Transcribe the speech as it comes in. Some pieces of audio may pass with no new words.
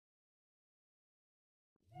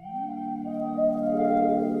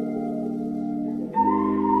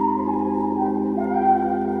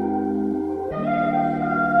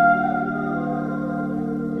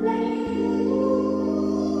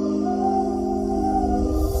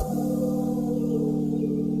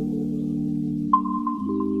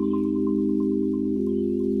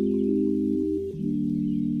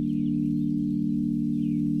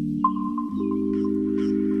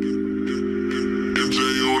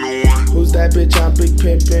that bitch, I'm big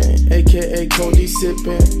pimpin', aka Cody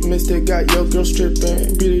sippin'. Mister got your girl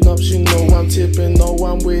strippin', beating up, she know I'm tippin'. No,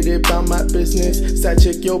 I'm with it, about my business. Side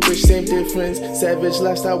chick, yo bitch, same difference. Savage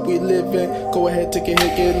lifestyle we livin'. Go ahead, take a hit,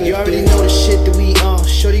 get lifted. You already know the shit that we on.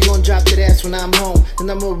 Shorty gon' drop that ass when I'm home. Then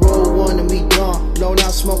I'ma roll one and we gone. Blowin'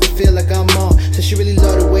 out smoke, I feel like I'm on. Said she really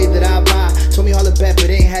love the way that I buy. Told me all the back, but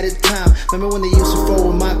ain't had the time. Remember when they used to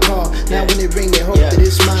fold with my car? Now when they ring, they hope that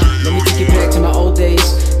it's mine. Let me take it back to my old days.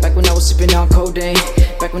 Back when I was sipping on codeine.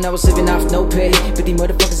 Back when I was living off no pay. But these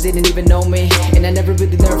motherfuckers didn't even know me. And I never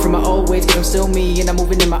really learned from my old ways. But I'm still me and I'm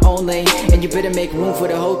moving in my own lane. And you better make room for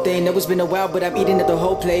the whole thing. Know it's been a while, but I'm eating up the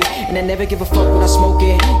whole plate. And I never give a fuck when I'm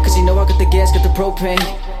smoking. Cause you know I got the gas, got the propane.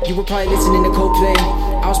 You were probably listening to Coldplay.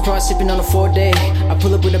 I was probably sipping on a 4-day. I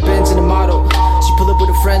pull up with a Benz and a model. She pull up with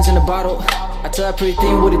her friends in a bottle. I tell her pretty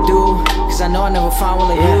thing what to do. Cause I know I never found one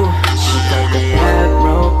like you. She got the head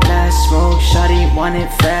roll, blast smoke. Shawty want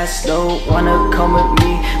it fast, slow. Wanna come with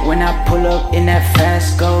me when I pull up in that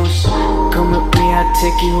fast ghost. Come with me, I'll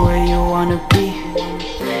take you where you wanna be.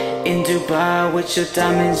 In Dubai with your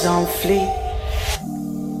diamonds on fleek.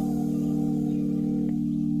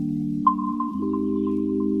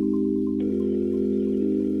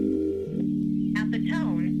 At the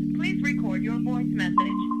tone, please record your voice message.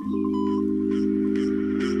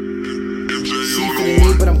 See you feeling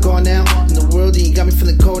me, but I'm gone now. In the world, you got me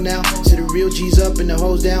feeling cold now. See the real G's up and the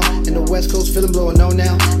hoes down. In the West Coast, feeling blowing no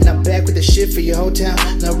now. And I'm back with the shit for your whole town.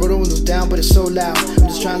 Now roll the windows down, but it's so loud. I'm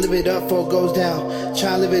just trying to live it up before it goes down.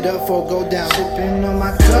 Trying to live it up before it go down. Sipping on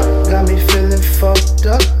my cup, got me feeling fucked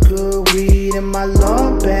up. Good weed in my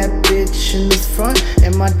lawn, bad bitch in the front.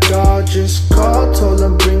 And my dog just called, told her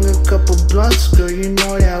bring a couple blunts. Girl, you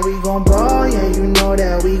know that we gon' ball. Yeah, you know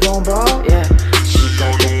that we gon' ball. Yeah, she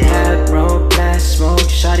got the head roll, blast smoke.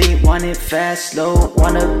 Shawty want it fast, slow.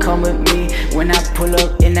 Wanna come with me when I pull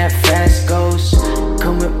up in that fast ghost.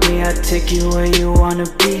 Come with me, I'll take you where you wanna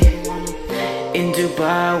be. In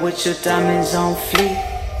Dubai with your diamonds on fleek.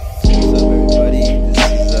 What's up, everybody?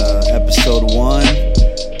 This is episode 1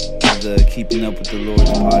 of the Keeping Up with the Lords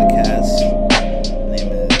podcast. My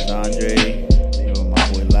name is Andre. Here with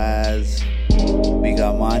my boy Laz. We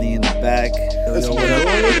got Monty in the back.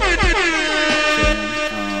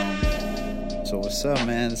 So what's up,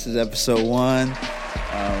 man? This is episode 1. We're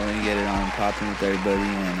gonna get it on popping with everybody,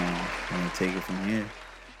 and we're gonna take it from here.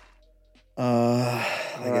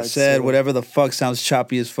 Like I said, so whatever the fuck sounds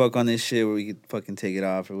choppy as fuck on this shit, where we could fucking take it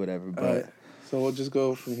off or whatever. But Alright, so we'll just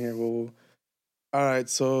go from here. Alright,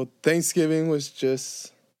 so Thanksgiving was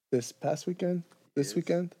just this past weekend? This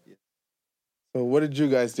weekend? Yeah. So what did you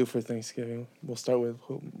guys do for Thanksgiving? We'll start with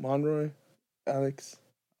Monroy, Alex.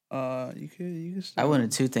 you can start. I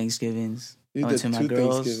went to 2 Thanksgivings. You I went did to 2 my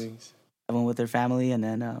girls. Thanksgivings. I went with their family, and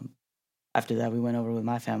then after that, we went over with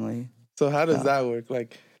my family. So how does that work?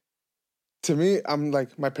 Like, to me, I'm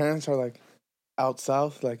like, my parents are like out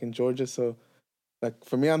south, like in Georgia. So like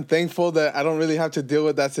for me, I'm thankful that I don't really have to deal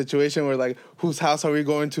with that situation where like, whose house are we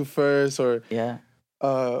going to first, or Yeah.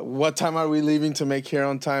 what time are we leaving to make here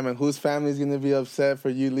on time, and whose family is going to be upset for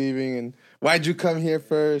you leaving, and why'd you come here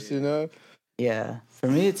first, you know? Yeah. For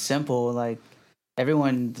me, it's simple. Like,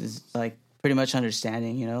 everyone is like pretty much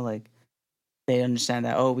understanding, you know, like they understand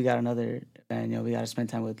that, oh, we got another event, you know, we got to spend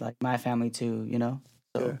time with like my family too, you know?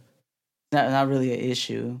 So Yeah. it's not really an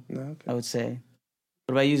issue, No, okay. I would say.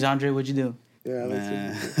 What about you, Andre? What'd you do? Yeah,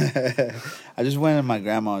 Man. I just went to my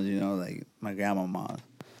grandma's, you know, like my grandma.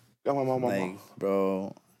 got my mom. Like,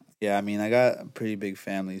 bro, yeah, I mean, I got a pretty big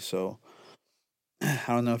family, so I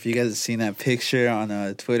don't know if you guys have seen that picture on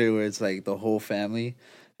Twitter where it's like the whole family.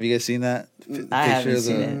 Have you guys seen that? I haven't of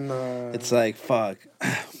seen the- it. Nah. It's like, fuck.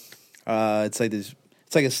 It's like this.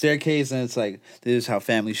 It's like a staircase, and it's like, this is how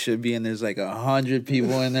family should be, and there's like 100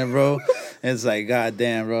 people in there, bro. And it's like,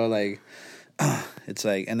 goddamn, bro, like, it's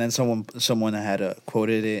like, and then someone had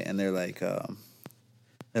quoted it, and they're like,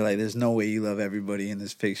 there's no way you love everybody in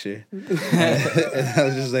this picture. And I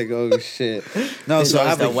was just like, oh shit. No, so I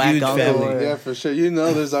have the a whack huge uncle family. or- Yeah, for sure. You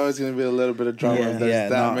know, there's always going to be a little bit of drama if there's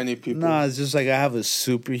that many people. No, it's just like I have a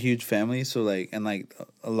super huge family. So like, and like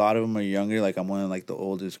a lot of them are younger. Like I'm one of like the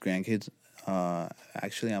oldest grandkids.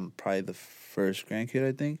 Actually, I'm probably the first grandkid,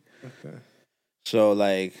 I think. Okay. So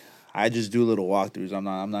like, I just do little walkthroughs. I'm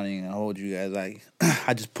not even gonna hold you guys. Like,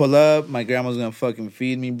 I just pull up. My grandma's gonna fucking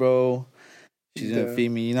feed me, bro. She's gonna feed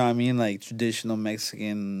me. You know what I mean? Like traditional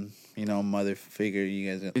Mexican, you know, mother figure.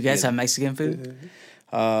 You guys have Mexican food?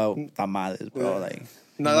 Tamales, bro. Yeah. Like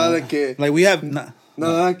Nada de que. like we have. Nada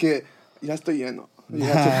de que. Ya estoy lleno. You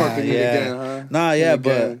have to fucking eat again, huh? Nah, yeah, And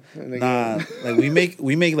again, and nah, again. like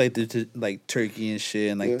we make like like turkey and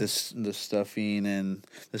shit and like Yeah. the stuffing and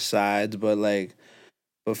the sides, but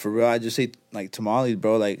for real, I just ate like tamales,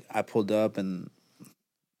 bro. Like I pulled up and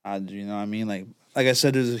you know what I mean, like I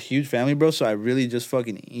said, there's a huge family, bro. So I really just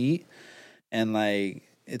fucking eat and like.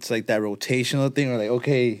 It's like that rotational thing, or like,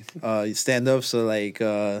 okay, you stand up, so like,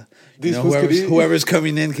 you These know, fools could eat. whoever's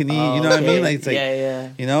coming in can eat. You know what I mean? Like, it's like,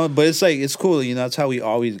 yeah. you know, but it's like it's cool. You know, that's how we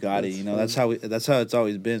always got it. You know, that's how it's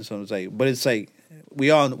always been. So it's like, but it's like we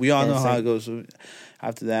all know it's how like- it goes. So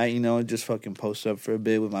after that, you know, just fucking post up for a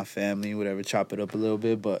bit with my family, whatever, chop it up a little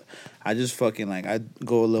bit. But I just fucking like I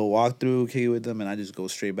go a little walkthrough, kick it with them, and I just go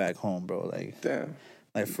straight back home, bro. Damn.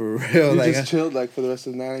 Like for real, You like just chilled like for the rest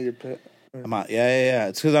of the night. Your pet. I'm out. Yeah.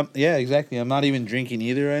 It's because exactly. I'm not even drinking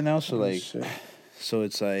either right now. So like, Shit. so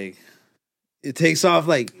it's like, it takes off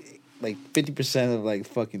like 50% of like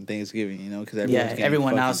fucking Thanksgiving, you know, because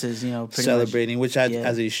Everyone else is, you know, pretty celebrating, which yeah.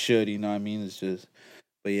 as they should, you know what I mean? It's just,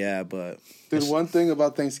 but yeah, but Dude, one thing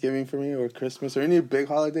about Thanksgiving for me, or Christmas, or any big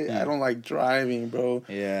holiday, Yeah. I don't like driving, bro.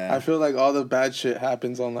 yeah, I feel like all the bad shit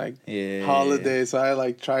happens on like yeah, holidays, so I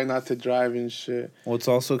like try not to drive and shit. Well, it's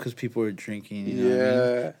also because people are drinking, you know what I mean?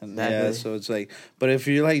 Yeah. And Exactly. yeah, so it's like, but if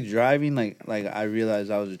you're like driving, like I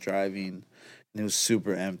realized I was driving, and it was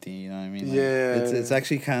super empty, you know what I mean? Like, Yeah. it's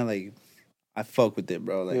actually kind of like, I fuck with it,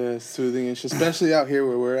 bro. Like, Yeah, soothing and shit. Especially out here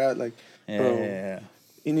where we're at, like bro. yeah.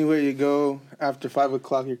 anywhere you go after 5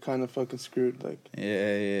 o'clock, you're kind of fucking screwed. Like,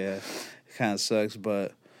 Yeah. It kind of sucks,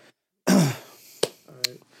 but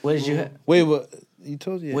What did you wait, what you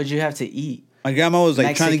told you? What did you have to eat? My grandma was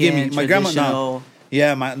like trying to give me. Mexican, My grandma, no, traditional-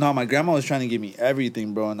 yeah, my grandma was trying to give me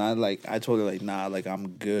everything, bro. And I told her like, nah, like I'm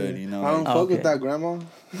good, you know. I don't Like, fuck with okay. that, grandma.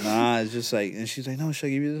 nah, it's just like, and she's like, no, should I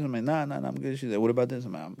give you this? I'm like, nah, I'm good. She's like, what about this?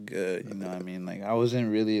 I'm like, I'm good. You know what I mean? Like I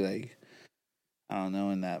wasn't really like, I don't know,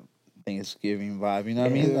 in that Thanksgiving vibe. You know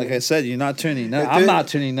what I mean? Yeah. Like I said, you're not turning up. It I'm did- not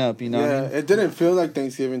turning up. You know what I Yeah, mean? it didn't feel like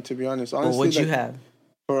Thanksgiving, to be honest. But Honestly, what'd you like, have?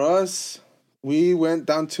 for us, we went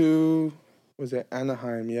down to, was it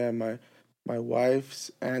Anaheim? Yeah, my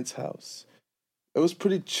wife's aunt's house. It was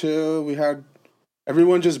pretty chill. We had,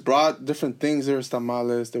 everyone just brought different things. There was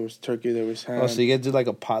tamales, there was turkey, there was ham. Oh, so you guys did like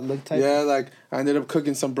a potluck type? Yeah, like I ended up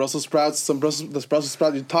cooking some Brussels sprouts. The Brussels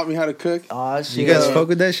sprouts you taught me how to cook. Oh, shit. You guys fuck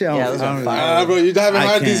with that shit? I Yeah, don't- those I are don't fire. really- Bro, you haven't I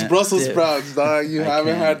had these can't. Brussels Dude. sprouts, dog. You I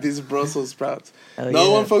haven't can't. had these Brussels sprouts. Hell No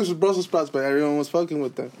yeah. one fucks with Brussels sprouts, but everyone was fucking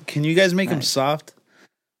with them. Can you guys make them Nice. soft?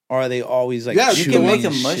 Or are they always like Yeah, You chewy can make and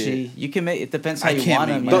them shit? mushy. You can make. It depends how I you can't want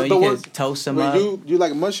make them. You mine. know, The you ones- can toast them Wait, up. you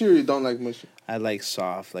like mushy or you don't like mushy? I like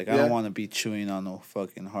soft. Like I Yeah. don't want to be chewing on no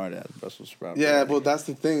fucking hard ass Brussels sprout. Yeah, bro. but that's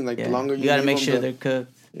the thing. Like Yeah. the longer You gotta leave make them, sure the- they're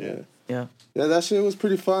cooked. Yeah. Yeah. Yeah, that shit was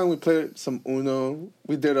pretty fun. We played some Uno.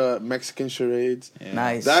 We did a Mexican charades. Yeah.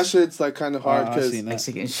 Nice. That shit's like kind of hard I've because seen that.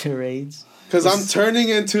 Mexican charades. I'm turning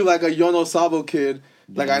into like a Yono Sabo kid.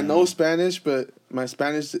 Like I Damn. know Spanish, but my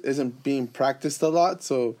Spanish isn't being practiced a lot,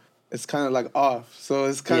 so it's kind of like off. So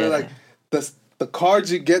it's kind of Yeah. like the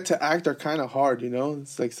cards you get to act are kind of hard, you know?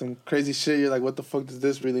 It's like some crazy shit. You're like, what the fuck does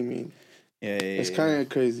this really mean? Yeah. It's kind of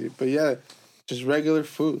crazy. But yeah, just regular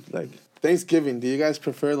food. Like Thanksgiving, do you guys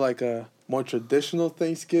prefer like a more traditional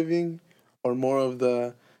Thanksgiving or more of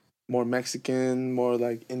the more Mexican, more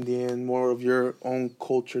like Indian, more of your own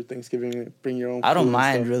culture Thanksgiving? Bring your own I don't food and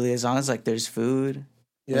mind stuff? really as long as like there's food.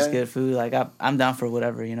 There's Yeah. good food. Like I'm down for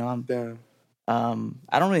whatever. You know. Damn.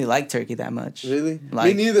 I don't really like turkey that much. Really?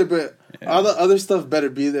 Like- Me neither, but all the other stuff better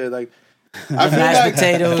be there. Like, I feel Mashed like,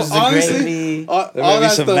 potatoes, the honestly, gravy. all There better be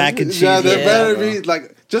that some stuff, mac and cheese Yeah, there in better there, be,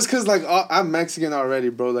 like, just because, like, I'm Mexican already,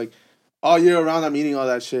 bro. Like, all year around, I'm eating all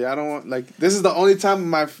that shit. I don't want, like, this is the only time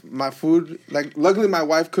my food, like, luckily my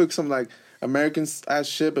wife cooks some, like, American ass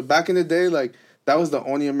shit, but back in the day, like, that was the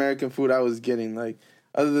only American food I was getting. Like,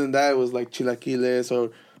 other than that, it was, like, chilaquiles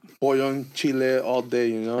or pollo en chile all day,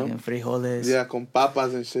 you know? Fucking frijoles. Yeah, con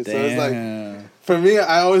papas and shit. So it's like, Damn. for me,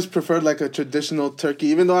 I always preferred like a traditional turkey,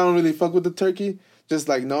 even though I don't really fuck with the turkey. Just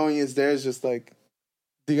like knowing it's there is just like,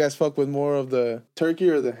 do you guys fuck with more of the turkey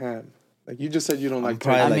or the ham? Like you just said, you don't I'm like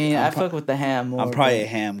probably turkey. I like- mean, I'm I pro- fuck with the ham more. I'm probably but- a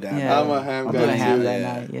ham guy. Yeah. I'm a ham I'm guy gonna ham too. that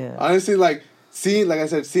Yeah. night. Yeah. Honestly, like like I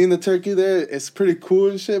said, seeing the turkey there, it's pretty cool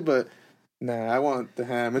and shit. But nah, I want the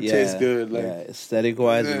ham. It tastes good. Like aesthetic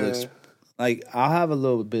wise, it Yeah. looks like I'll have a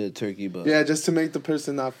little bit of turkey, but yeah, just to make the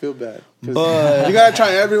person not feel bad. 'Cause But- you gotta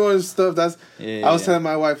try everyone's stuff. That's yeah, I was yeah. telling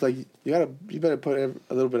my wife like you better put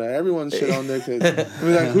a little bit of everyone's shit on there because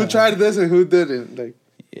like who tried this and who didn't. Like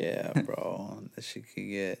Yeah, bro, that shit could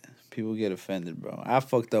get People get offended, bro. I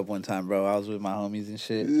fucked up one time, bro. I was with my homies and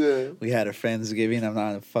shit. Yeah. We had a Friendsgiving. I'm not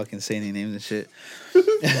gonna fucking say any names and shit.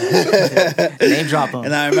 Name drop them.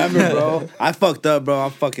 And I remember, bro, I fucked up,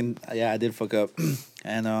 bro. I did fuck up.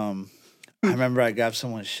 And I remember I grabbed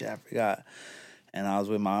someone's shit. I forgot. And I was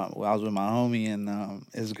with my homie, and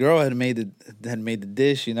his girl had made the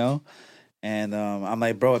dish, you know. And I'm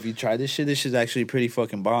like, bro, have you tried this shit? This shit's actually pretty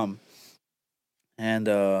fucking bomb.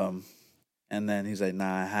 And then he's like,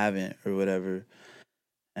 nah, I haven't, or whatever.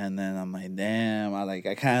 And then I'm like, damn. I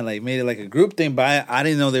kind of like made it like a group thing, but I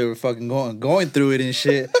didn't know they were fucking going through it and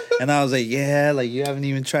shit. And I was like, yeah, like you haven't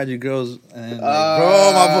even tried your girls. And like,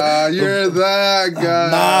 bro, you're that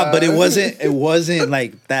guy. Nah, but it wasn't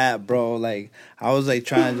like that, bro. Like I was like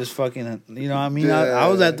trying to just fucking, you know what I mean? Yeah, I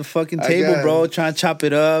was at the fucking table, bro, trying to chop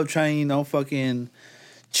it up, trying, you know, fucking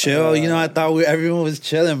chill. You know, I thought everyone was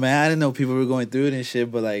chilling, man. I didn't know people were going through it and shit,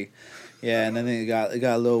 but like, yeah, and then it got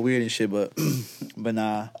a little weird and shit, but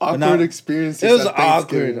nah. Awkward experiences. It was at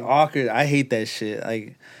Thanksgiving. awkward. I hate that shit.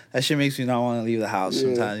 Like that shit makes me not want to leave the house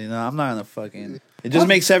sometimes. You know, I'm not gonna fucking. It just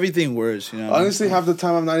makes everything worse. You know. Honestly, half the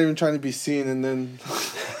time I'm not even trying to be seen, and then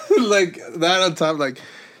like that on top, like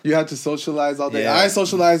you have to socialize all day. Yeah. I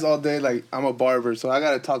socialize all day. Like I'm a barber, so I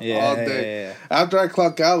gotta talk all day. Yeah. After I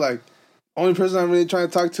clock out, like only person I'm really trying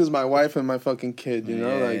to talk to is my wife and my fucking kid. You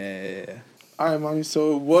know, like. Yeah. All right, mommy.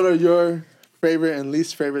 So, what are your favorite and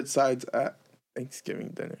least favorite sides at Thanksgiving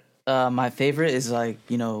dinner? My favorite is like,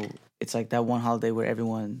 you know, it's like that one holiday where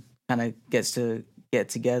everyone kind of gets to get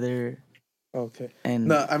together. Okay. And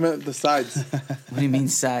No, I meant the sides. what do you mean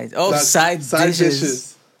sides? Oh, That's- side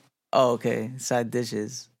dishes. Oh, okay, side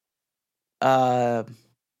dishes.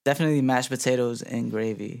 Definitely mashed potatoes and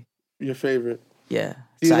gravy. Your favorite? Yeah.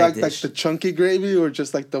 Do you side like dish. the chunky gravy or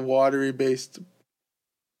just like the watery based?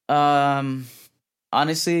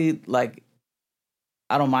 Honestly, like,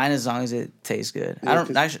 I don't mind as long as it tastes good. Yeah, I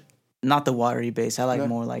don't actually not the watery base. I like No.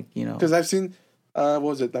 more like, you know. Because I've seen, what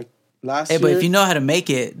was it like last Hey, year? but if you know how to make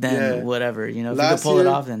it, then Yeah. whatever. You know, if you Last can pull it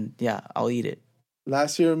year- off, then yeah, I'll eat it.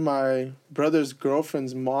 Last year, my brother's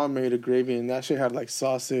girlfriend's mom made a gravy, and that shit had like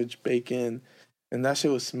sausage, bacon, and that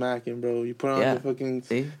shit was smacking, bro. You put it on Yeah. the fucking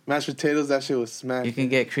See, mashed potatoes, that shit was smacking. you can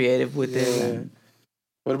get creative with it. Yeah. And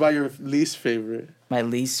What about your least favorite? my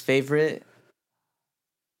least favorite.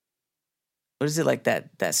 What is it like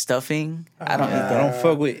that stuffing? I don't eat I that. don't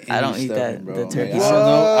fuck with. I don't any eat stuffing, that- bro. the turkey Like,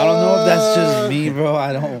 I don't know if that's just me, bro.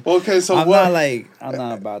 I don't. Okay, so I'm what?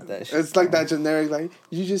 not about that shit. It's like bro. that generic, like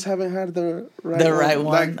you just haven't had the right The right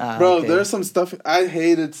one? Like, Ah, bro, okay. there's some stuff I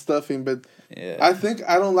hated stuffing, but Yeah. I think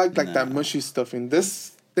I don't like that mushy stuffing.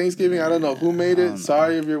 This Thanksgiving, I don't know who made it.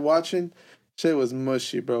 Sorry if you're watching. Shit was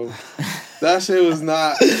mushy, bro. That shit was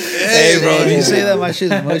not. Hey, bro, if you say that my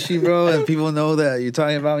shit's mushy, bro, and people know that you're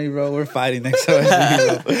talking about me, bro, we're fighting next time.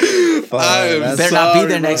 Fuck, I am that's Better not be there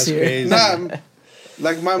sorry, bro. next year. crazy. Nah,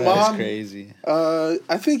 like my That's mom. crazy.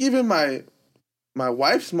 I think even my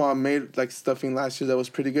wife's mom made like stuffing last year that was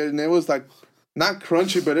pretty good, and it was like not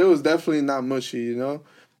crunchy, but it was definitely not mushy. You know,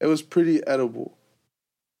 it was pretty edible.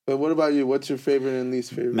 But what about you? What's your favorite and least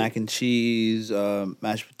favorite? Mac and cheese,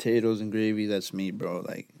 mashed potatoes and gravy. That's me, bro.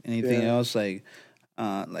 Like anything Yeah. else, like,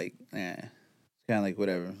 kind of like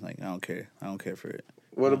whatever. Like I don't care. I don't care for it.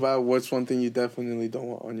 What about what's one thing you definitely don't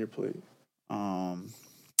want on your plate?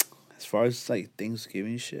 As far as like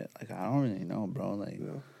Thanksgiving shit, like I don't really know, bro. Like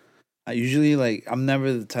No. I usually like I'm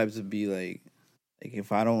never the type to be like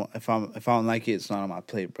if I don't like it, it's not on my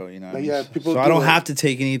plate, bro. You know what Like, I mean? yeah, people so I do don't like- have to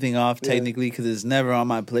take anything off Yeah. technically because it's never on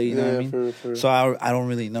my plate. You know what I mean? for So I don't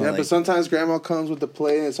really know. yeah, like, but sometimes grandma comes with the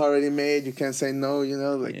plate and it's already made. You can't say no, you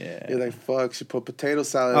know? Like Yeah. you're like, fuck, she put potato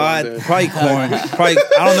salad on there. probably corn. Probably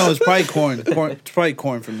I don't know. It's probably corn. It's probably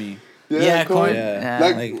corn for me. Yeah, corn. Yeah.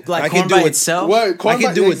 Like- Like I corn can do by it- itself. What corn I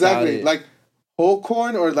can do without exactly it. like whole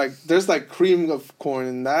corn or like there's like cream of corn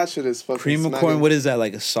and that shit is fucking Cream of smacking. corn. What is that?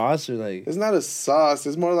 Like a sauce or like It's not a sauce.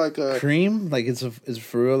 It's more like a. cream? Like it's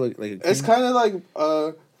for real. Like a cream? It's kind of like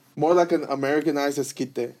more like an Americanized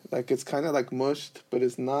esquite. Like it's kind of like mushed, but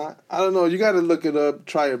it's not. I don't know. You got to look it up.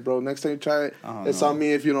 Try it, bro. Next time you try it, I don't it's know. on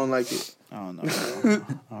me if you don't like it. I don't know.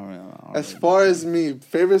 I don't really know. As far as me,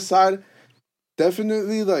 favorite side,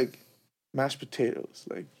 definitely like mashed potatoes.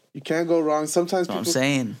 Like you can't go wrong. Sometimes That's what I'm people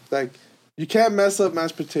saying. like you can't mess up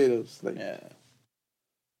mashed potatoes. Like Yeah,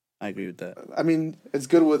 I agree with that. I mean, it's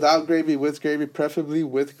good without gravy, with gravy, preferably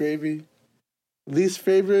with gravy. Least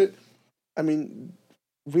favorite, I mean,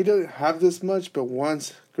 we don't have this much, but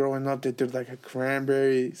once growing up, they did like a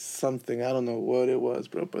cranberry something. I don't know what it was,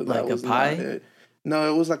 bro, but Like that a was pie? not it.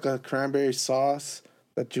 No, it was like a cranberry sauce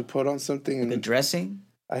that you put on something, and The dressing.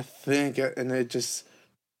 I think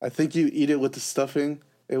you eat it with the stuffing.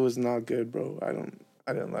 It was not good, bro.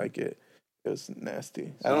 I didn't like it. It was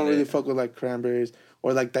nasty. I not don't really it. fuck with like cranberries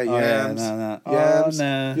or like that Oh, yeah, yams. nah. Yams. Oh,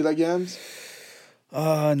 nah. You like yams?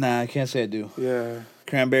 Oh, nah, I can't say I do. Yeah.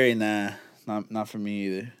 Cranberry, nah. Not for me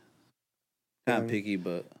either. Kind Yeah. of picky,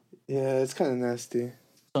 but... Yeah, it's kind of nasty.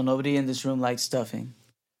 So nobody in this room likes stuffing.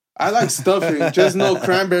 I like stuffing, just no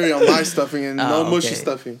cranberry on my stuffing and no Oh, mushy okay.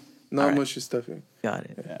 stuffing. No Alright. mushy stuffing. Got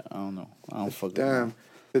it. Yeah, I don't know. I don't fuck with Damn. them.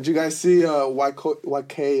 Did you guys see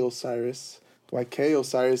YK Osiris? YK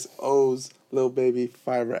Osiris owes Lil Baby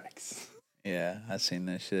 5 racks. Yeah, I seen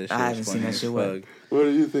that shit. That shit I was haven't seen funny that as shit. fuck. What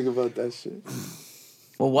do you think about that shit?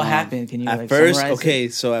 Well, what happened? Can you At like first, summarize okay,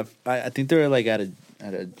 it? so I think they were like at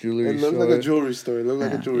a jewelry It looked store. like a jewelry store. It looked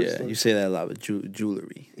like a jewelry Yeah, store. you say that a lot, but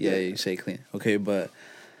jewelry. Yeah, Yeah. you say clean. Okay, but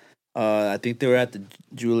I think they were at the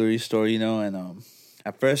jewelry store, you know, and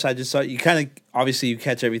at first I just thought you kind of obviously you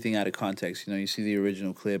catch everything out of context, you know, you see the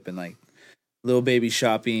original clip and like Lil Baby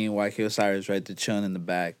shopping, YK Osiris right to Chun in the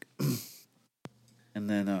back. And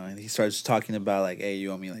then he starts talking about like, hey,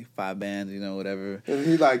 you owe me like 5 bands, you know, whatever. And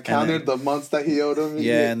he like counted the months that he owed him.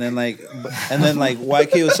 Yeah, and then like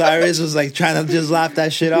YK Osiris was like trying to just laugh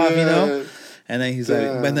that shit off, you know. And then he's like,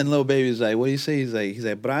 and then Lil Baby's like, what do you say? He's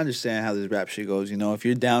like, but I understand how this rap shit goes, you know. If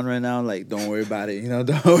you're down right now, like, don't worry about it, you know.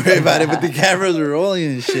 Don't worry about it. But the cameras were rolling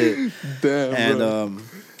and shit. Damn, And bro.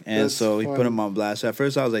 and That's so he put funny. him on blast. At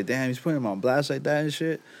first, I was like, damn, he's putting him on blast like that and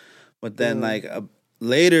shit. But then like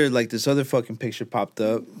later, like this other fucking picture popped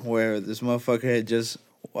up where this motherfucker had just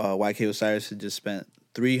YK Osiris had just spent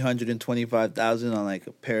 $325,000 on like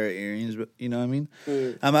a pair of earrings. You know what I mean?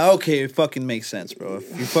 Yeah. I'm like, okay, it fucking makes sense, bro.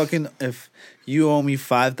 If you owe me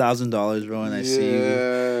 $5,000, bro, and I see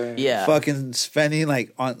you Yeah. fucking spending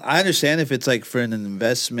like on, I understand if it's like for an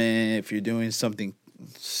investment, if you're doing something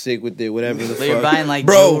sick with it, whatever the But you're fuck, buying, like,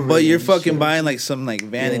 bro. jewelry But you're and fucking shit. buying like some like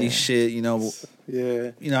vanity Yeah. shit, you know.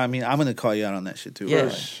 Yeah. You know, what I mean, I'm gonna call you out on that shit too. Yeah. bro.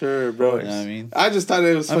 For sure, bro. You know what I mean? I just thought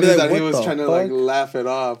it was I'd funny be like, that he what was the trying to like fuck? laugh it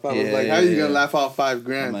off. I was Yeah, like, how you yeah. gonna laugh off 5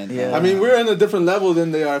 grand? I'm like, Yeah. nah. I mean, we're in a different level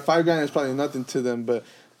than they are. 5 grand is probably nothing to them, but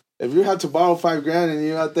if you had to borrow 5 grand and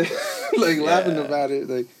you're out there like laughing about it,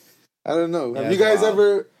 like I don't know. Yeah, Have you it's guys wild.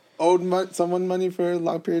 ever owed someone money for a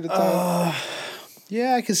long period of time?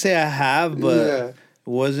 Yeah, I can say I have, but Yeah. it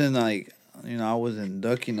wasn't like, you know, I wasn't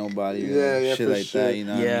ducking nobody or Yeah, shit for like sure. that. You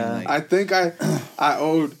know what Yeah. I mean? Like, I think I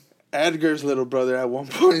owed Edgar's little brother at one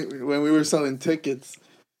point when we were selling tickets,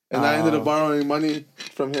 and I ended up borrowing money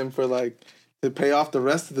from him for like to pay off the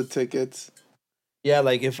rest of the tickets. yeah,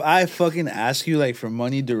 like if I fucking ask you like for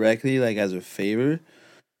money directly, like as a favor,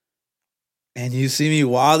 and you see me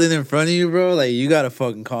wilding in front of you, bro, like you gotta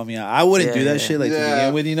fucking call me out. I wouldn't do that Yeah. shit like to Yeah,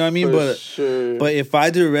 begin with, you know what I mean? For But sure. but if I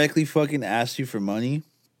directly fucking asked you for money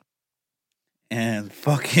and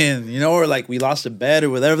fucking, you know, or like we lost a bet or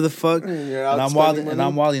whatever the fuck, And you're and out I'm wilding spending and money?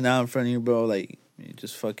 I'm wilding out in front of you, bro, like you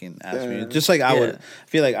just fucking ask me. Damn. Just like I would Yeah. I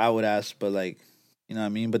feel like I would ask, but like, you know what I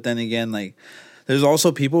mean? But then again, like there's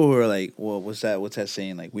also people who are like, well, what's that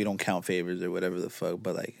saying? Like we don't count favors or whatever the fuck,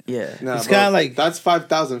 but like Yeah. Nah, it's bro, kinda like- that's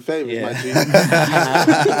 5,000 favors, Yeah. my G.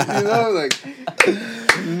 You know,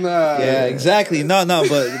 like nah. yeah, exactly. No,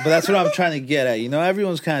 but that's what I'm trying to get at. You know,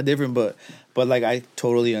 everyone's kind of different, but like I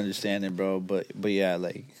totally understand it, bro. But yeah,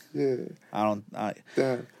 like Yeah.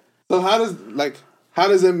 Damn. So how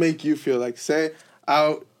does it make you feel? Like, say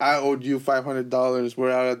I owed you $500.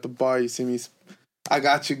 We're out at the bar. You see me. I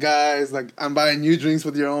got you guys. Like, I'm buying you drinks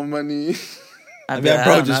with your own money. I'd mean, be like,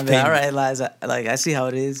 bro, I don't just know, pay all me. right, Liza. Like, I see how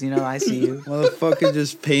it is. You know, I see you. motherfucker,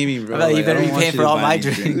 just pay me, bro. I bet you Like, better don't be want paying you for to all buy my me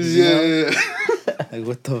drinks. you know? Yeah. Like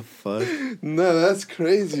what the fuck? No, that's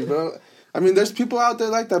crazy, bro. I mean, there's people out there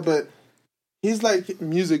like that, but he's like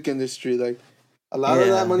music industry. Like, a lot of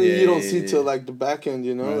Yeah. that money Yeah, you don't yeah, see yeah. till like the back end,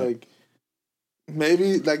 you know? Right. Like,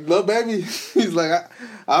 maybe, like, Lil Baby, he's like,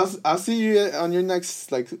 I'll see you on your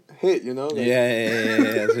next, like, hit, you know? Like, Yeah.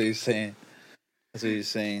 That's what he's saying. That's what he's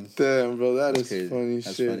saying. Damn, bro, that is Crazy. funny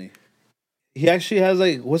That's shit. funny. He actually has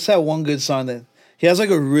like, what's that one good song that he has like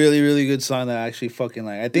a really, really good song that I actually fucking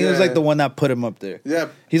like. I think it was Yeah. like the one that put him up there. Yeah.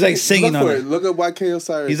 He's like singing Look on for it. Look at YK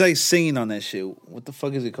Osiris. He's like singing on that shit. What the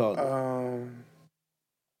fuck is it called?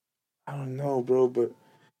 I don't know, bro, but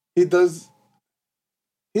he does.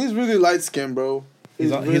 He's really light skinned, bro.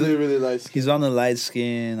 He's really light skinned. He's on the light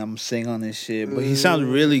skin. I'm singing on this shit, but he sounds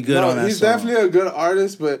really good on that he's song. definitely a good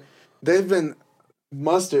artist, but they've been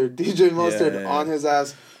DJ Mustard Yeah. on his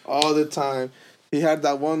ass all the time. He had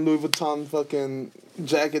that one Louis Vuitton fucking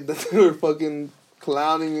jacket that they were fucking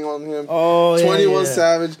clowning on him. Oh, yeah, 21 yeah.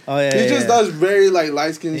 Savage. Oh, yeah, He just yeah. does very like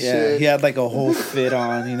light skinned Yeah, shit. he had like a whole fit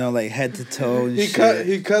on, you know, like head to toe and He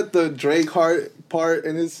shit. cut the Drake heart part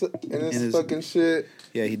in his his- fucking shit.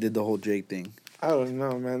 Yeah, he did the whole Drake thing. I don't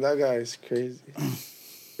know, man. That guy is crazy.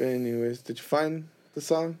 But anyways, did you find the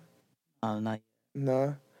song? Not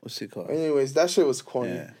Nah. What's it called? Anyways, that shit was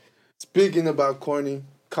corny. Yeah. Speaking about corny,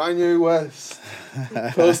 Kanye West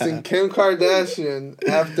posting Kim Kardashian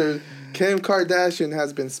after Kim Kardashian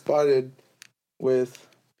has been spotted with.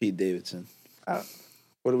 Pete Davidson.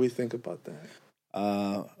 What do we think about that?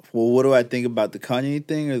 Well, what do I think about the Kanye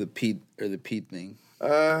thing or the Pete thing?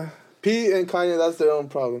 Pete and Kanye, that's their own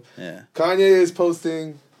problem. Yeah. Kanye is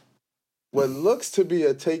posting what looks to be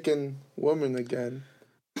a taken woman again.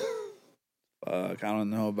 Fuck, I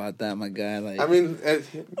don't know about that, my guy. Like, I mean,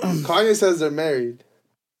 Kanye says they're married.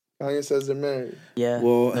 Kanye says they're married. Yeah.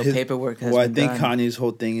 well, no his, paperwork has well, I been think done. Kanye's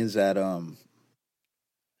whole thing is that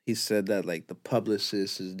he said that like the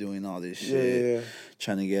publicist is doing all this shit, Yeah.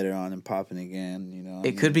 trying to get her on and popping again. You know,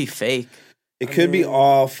 It could be fake. It could be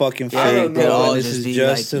all fucking I fake, don't know. bro. All And this just is be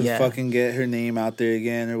just like, to yeah. fucking get her name out there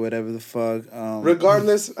again or whatever the fuck.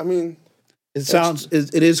 Regardless, I mean, it sounds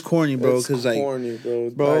it is corny, bro. it's Because like, corny, bro.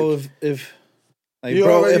 bro, Like, if like, you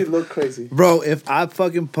bro, already if, look crazy. bro, if I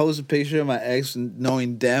fucking post a picture of my ex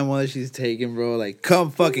knowing damn well she's taken, bro, like,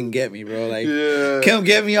 come fucking get me, bro. Like, Yeah. come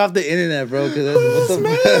get me off the internet, bro. Because Whose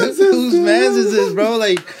mans is whose mans is this? this, bro?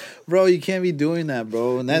 Like, bro, you can't be doing that,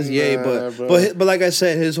 bro. And that's yay, Nah, but bro. but like I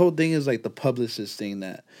said, his whole thing is like the publicist thing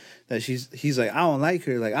that he's like, I don't like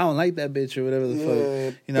her, like I don't like that bitch or whatever the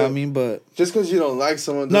fuck. You know what I mean? But Just because you don't like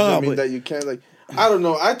someone No, doesn't no, mean but- that you can't. Like, I don't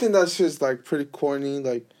know. I think that shit's like pretty corny.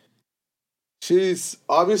 Like, she's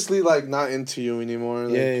obviously like not into you anymore.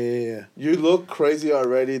 Like, yeah. You look crazy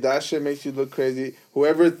already. That shit makes you look crazy.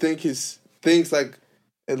 Whoever thinks like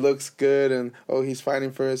it looks good and he's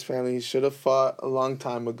fighting for his family. He should have fought a long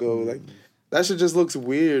time ago. Like, that shit just looks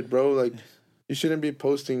weird, bro. Like, you shouldn't be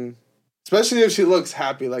posting, especially if she looks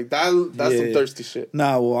happy. Like that's some Yeah. thirsty shit,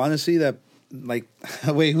 Nah, well, honestly, that like,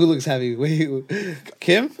 wait, who looks happy? Wait,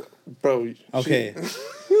 Kim? bro. Okay,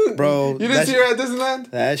 bro. You didn't that see her at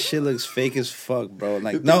Disneyland? That shit looks fake as fuck, bro.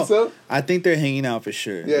 Like, You think no, so? I think they're hanging out for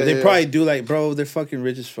sure. Yeah, They yeah. probably do. Like, bro, they're fucking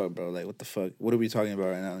rich as fuck, bro. Like, what the fuck? What are we talking about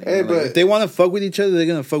right now? You Hey, know, like, but- if they want to fuck with each other, they're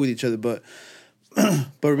gonna fuck with each other. But,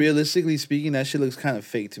 but realistically speaking, that shit looks kind of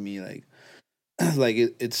fake to me. Like, like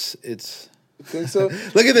it's. You think so?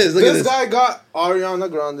 Look at this. Look at This this. guy got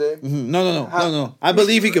Ariana Grande. Mhm. No. I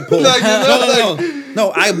believe he could pull. Like, you know,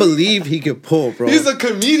 No. I believe he could pull, bro. He's a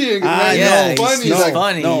comedian, I man. know. He's funny. He's like,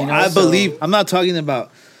 funny. No, you know, I so- believe. I'm not talking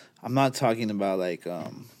about like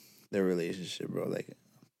their relationship, bro.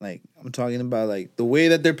 Like I'm talking about like the way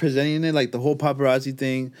that they're presenting it, like the whole paparazzi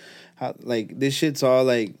thing. How like this shit's all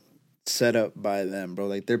like set up by them, bro.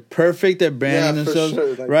 Like they're perfect. They're branding Yeah, for themselves,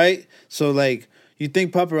 sure, like- right? So like. You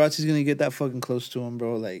think paparazzi's gonna get that fucking close to him,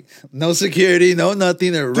 bro? Like, no security, no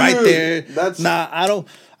nothing. They're right Dude, there. that's- Nah, I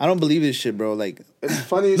don't believe this shit, bro. Like, It's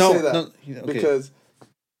funny you No, say that no, okay. because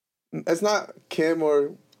it's not Kim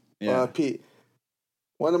or yeah, Pete.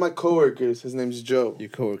 One of my coworkers, his name's Joe. your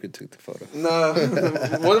coworker took the photo.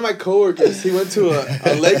 No, one of my coworkers, he went to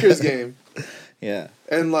a Lakers game Yeah,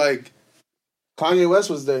 and like Kanye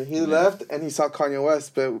West was there. He left and he saw Kanye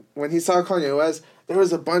West, but when he saw Kanye West, there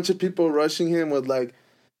was a bunch of people rushing him with like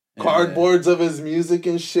cardboards of his music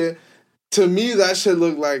and shit. To me, that shit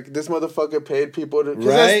looked like this motherfucker paid people to, 'cause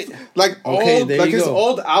Right. it's, like Okay, old, there like you his go.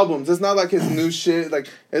 old albums. It's not like his new shit. Like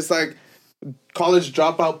it's like college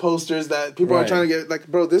dropout posters that people are Right. trying to get. Like,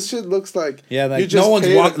 bro, this shit looks like yeah. you Like just no one's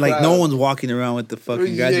paid a like no crowd. one's walking around with the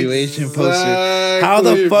fucking graduation poster. Exactly, How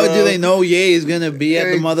the fuck bro. do they know Ye is gonna be at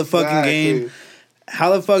the motherfucking Exactly. game?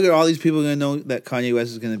 How the fuck are all these people gonna know that Kanye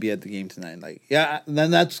West is gonna be at the game tonight? Like, yeah, then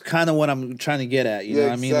that's kind of what I'm trying to get at. You know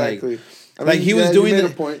what I mean? exactly. Like he was yeah, doing you made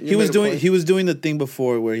the a point. You he was made a doing point. he was doing the thing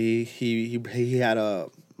before where he had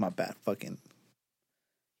my bad fucking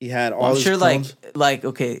he had all I'm his sure, clones. like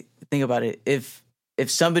okay, think about it. If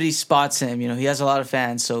somebody spots him, you know, he has a lot of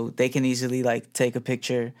fans, so they can easily like take a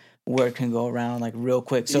picture. Word can go around like real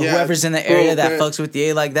quick. So Yeah, whoever's in the bro, area that but- fucks with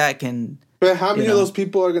Ye like that can. But how many you of know. those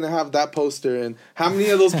people are gonna have that poster? And how many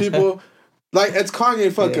of those people, like it's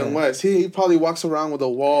Kanye fucking Yeah. West. He probably walks around with a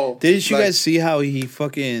wall. Didn't you like, guys see how he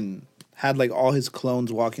fucking had like all his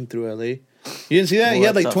clones walking through LA? You didn't see that? He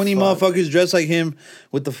had What like the 20 fuck? motherfuckers dressed like him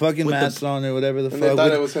with the fucking With the- masks on or whatever the And fuck. they thought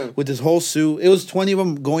with, it was him. with his whole suit. It was 20 of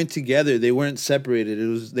them going together. They weren't separated.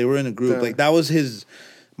 They were in a group. Yeah. Like that was his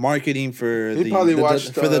marketing for He probably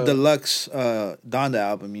watched, for the deluxe Donda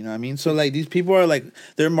album, you know what I mean? So like these people are like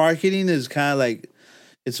their marketing is kind of like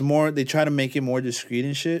it's more they try to make it more discreet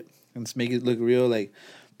and shit and make it look real. Like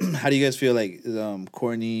how do you guys feel like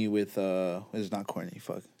Kourtney with it's not Kourtney,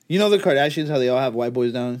 fuck. You know the Kardashians, how they all have white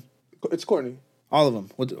boys down? It's Courtney. All of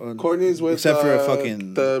them. Courtney's with except for a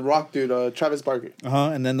fucking the rock dude, Travis Barker.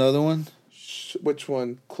 and then the other one, Which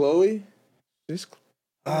one? Chloe? I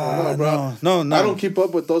don't know, bro. No. I don't keep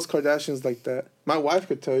up with those Kardashians like that. My wife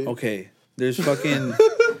could tell you. Okay, there's fucking.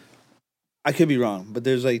 I could be wrong, but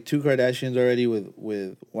there's like 2 Kardashians already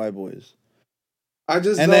with white boys. I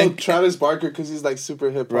just And know then- Travis Barker because he's like super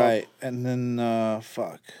hip hop. Right, and then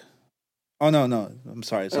fuck. Oh no, I'm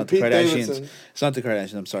sorry. It's And not the Pete Kardashians. Davidson. It's not the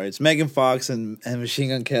Kardashians. I'm sorry. It's Megan Fox and Machine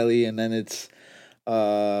Gun Kelly, and then it's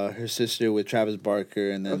her sister with Travis Barker,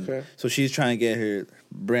 and then Okay. so she's trying to get her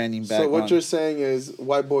branding back. So what on. you're saying is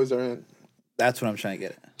white boys are in. That's what I'm trying to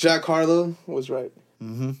get at. Jack Harlow was right.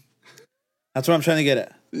 That's what I'm trying to get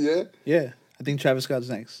at. Yeah. Yeah, I think Travis Scott's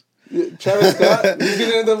next. Yeah, Travis Scott. He's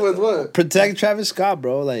gonna end up with what? Protect Travis Scott,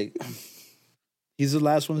 bro. Like he's the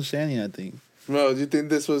last one standing. I think. Bro, do you think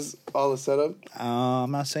this was all a setup?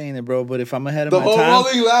 I'm not saying it, bro. But if I'm ahead of The my whole time,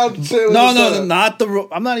 Rolling Loud shit was a no, setup. not the.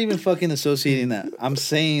 I'm not even fucking associating that. I'm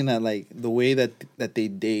saying that like the way that they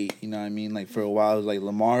date. You know what I mean? Like for a while, it was like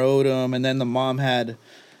Lamar Odom, and then the mom had,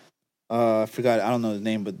 I forgot. I don't know his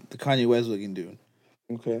name, but the Kanye West looking dude.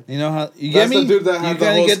 Okay. You know how you That's get me? the dude that You had the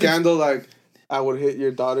gotta whole get scandal, like, I would hit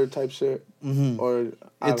your daughter type shit. Or,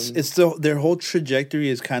 It's their whole trajectory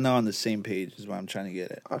is kind of on the same page. Is what I'm trying to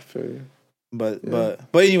get at. I feel you. But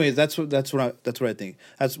anyways, that's what I think.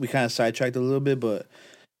 We kind of sidetracked a little bit, but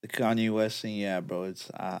the Kanye West thing, yeah, bro.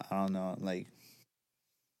 It's I don't know, like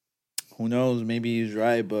who knows? Maybe he's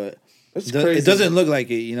right, but It's it crazy. doesn't look like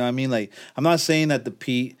it. You know what I mean? Like I'm not saying that the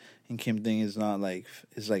Pete and Kim thing is not like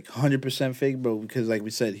 100% fake, bro. Because like we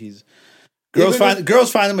said, girls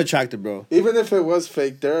find him attractive, bro. Even if it was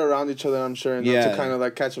fake, they're around each other, I'm sure, enough to kind of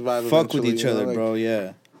like catch a vibe. Fuck with eventually, each you know, other, like, bro.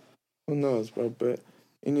 Yeah. Who knows, bro? But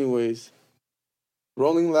anyways,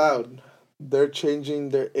 Rolling Loud, they're changing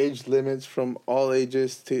their age limits from all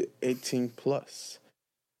ages to 18 plus.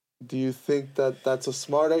 Do you think that that's a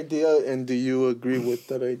smart idea, and do you agree with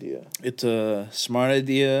that idea? It's a smart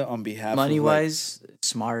idea on behalf Money of like, wise,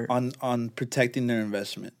 smart. on protecting their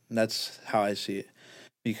investment. That's how I see it.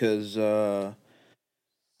 Because I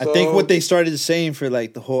think what they started saying for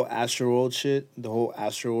like the whole Astroworld shit, the whole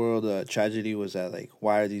Astroworld tragedy was that like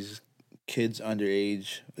why are these kids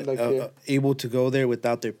underage Like, able to go there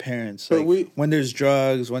without their parents? But Like when there's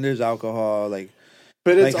drugs, when there's alcohol, like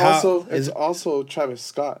But it's like, how- also is- also Travis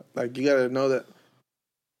Scott. Like, you gotta know that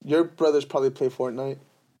your brothers probably play Fortnite.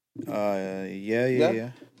 yeah.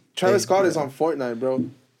 Travis Hey, Scott is yeah. on Fortnite, bro.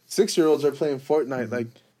 6-year-olds are playing Fortnite. Mm-hmm. Like,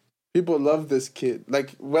 people love this kid.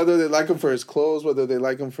 Like, whether they like him for his clothes, whether they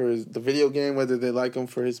like him for the video game, whether they like him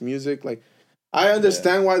for his music. Like, I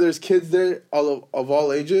understand why there's kids there of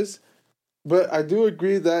all ages, but I do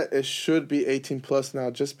agree that it should be 18 plus now,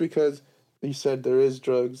 just because you said there is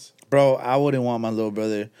drugs. Bro, I wouldn't want my little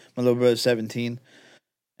brother. My little brother's 17,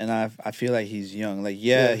 and I feel like he's young. Like,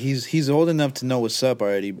 yeah, he's old enough to know what's up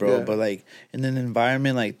already, bro. Yeah. But like in an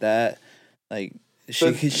environment like that, like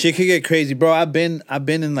shit could get crazy, bro. I've been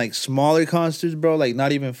in like smaller concerts, bro. Like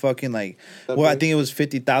not even fucking like. That Well, I big? think it was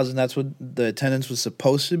 50,000. That's what the attendance was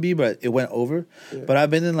supposed to be, but it went over. Yeah. But I've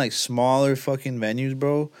been in like smaller fucking venues,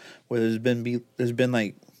 bro, where there's been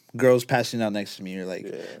like girls passing out next to me or like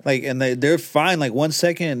and they're fine like 1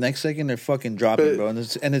 second and next second they're fucking dropping, But- bro, and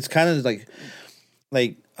it's kind of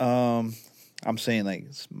like I'm saying like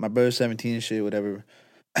my brother's 17 and shit, whatever.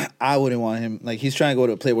 I wouldn't want him like he's trying to go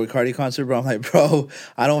to a Playboi Carti concert, bro. I'm like, bro,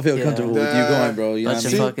 I don't feel Yeah. comfortable with you going, bro. You know Bunch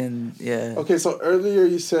what of I mean? fucking yeah. Okay, so earlier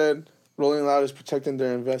you said Rolling Loud is protecting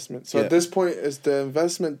their investment. So Yeah. at this point, is the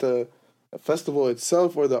investment the festival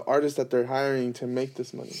itself or the artist that they're hiring to make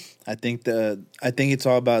this money? I think it's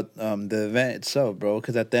all about the event itself, bro.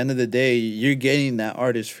 Because at the end of the day, you're getting that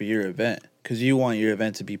artist for your event because you want your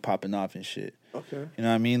event to be popping off and shit. Okay. You know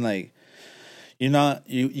what I mean? Like, you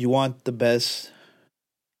want the best.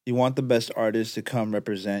 You want the best artist to come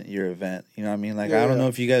represent your event. You know what I mean? Like, I don't know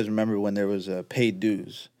if you guys remember when there was paid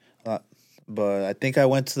dues, but I think I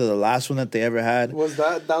went to the last one that they ever had. Was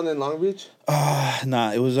that down in Long Beach?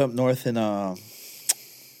 Nah, it was up north in or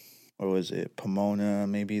was it Pomona?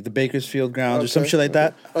 Maybe the Bakersfield grounds or some Okay, shit like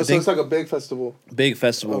that. Oh, I so think it's like a big festival. big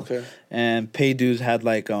festival. Okay. And paid dues had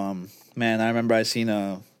like man, I remember I seen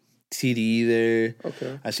TDE there.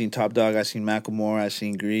 Okay. I seen Top Dog. I seen Macklemore. I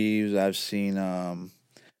seen Greaves. I've seen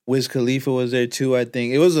Wiz Khalifa was there too. I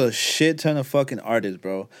think it was a shit ton of fucking artists,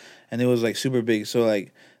 bro, and it was like super big. So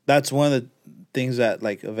like that's one of the things that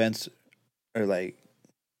like events are like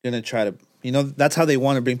gonna try to. You know, that's how they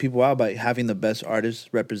want to bring people out by having the best artists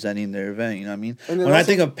representing their event. You know what I mean? And When then I also-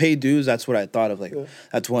 think of paid dues, that's what I thought of. Like, Yeah.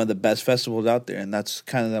 that's one of the best festivals out there, and that's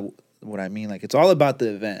kind of what I mean. Like, it's all about the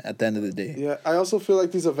event at the end of the day. Yeah, I also feel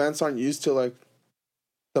like these events aren't used to like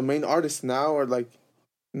the main artists now, or like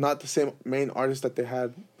not the same main artists that they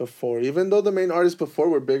had before. Even though the main artists before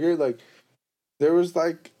were bigger, like there was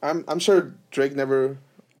like I'm sure Drake never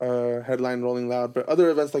headline Rolling Loud, but other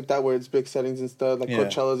events like that where it's big settings and stuff, like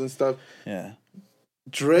Coachellas and stuff. Yeah.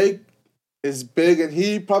 Drake is big, and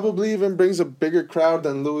he probably even brings a bigger crowd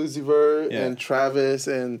than Louis Vert and Travis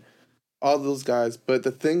and all those guys. But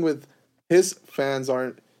the thing with his fans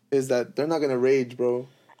is that they're not gonna rage, bro.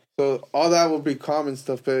 So all that will be calm and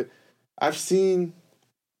stuff. But I've seen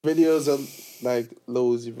videos of like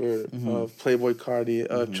Louis Vert, of Playboy Cardi,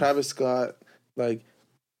 of Travis Scott, like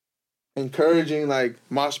encouraging like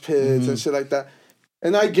mosh pits and shit like that.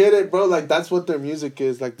 And I get it, bro. Like that's what their music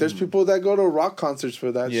is. Like there's people that go to rock concerts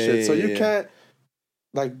for that shit. So you can't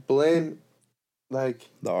like blame like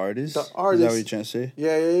the artist. The artist. Is that what you're trying to say?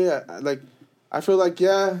 Yeah. Like I feel like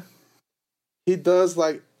he does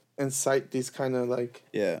like incite these kind of like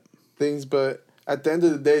things, but at the end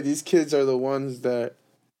of the day, these kids are the ones that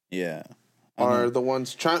are the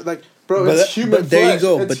ones trying. Like, bro, it's human flesh. There you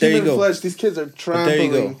go. It's human flesh. These kids are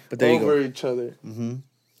trampling over each other.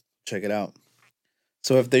 Check it out.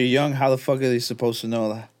 So if they're young, how the fuck are they supposed to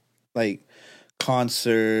know, like,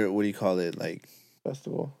 concert? What do you call it? Like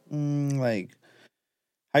festival. Like,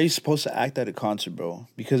 how are you supposed to act at a concert, bro?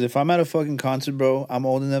 Because if I'm at a fucking concert, bro, I'm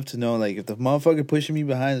old enough to know, like, if the motherfucker pushing me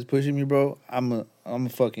behind is pushing me, bro, I'm a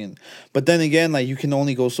fucking. But then again, like, you can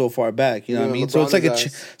only go so far back. You know what I mean? So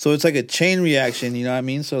it's like a chain reaction. You know what I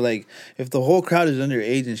mean? So like, if the whole crowd is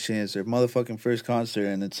underage and shit, it's their motherfucking first concert,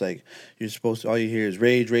 and it's like you're supposed to, all you hear is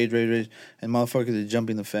rage, and motherfuckers are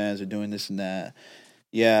jumping the fans, are doing this and that.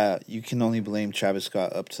 Yeah, you can only blame Travis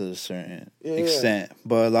Scott up to a certain extent,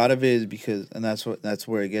 but a lot of it is because, and that's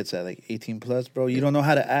where it gets at, like 18 plus, bro. You don't know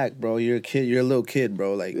how to act, bro. You're a kid. You're a little kid,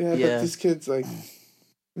 bro. Like, but these kids, like,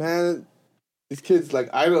 man, these kids like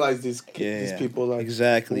idolize these people. Like,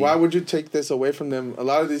 exactly. Why would you take this away from them? A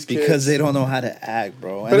lot of these kids, because they don't know how to act,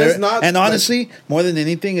 bro. But it's not. And honestly, like, more than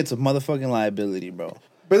anything, it's a motherfucking liability, bro.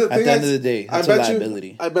 But at the end of the day, it's a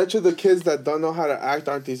liability. I bet you the kids that don't know how to act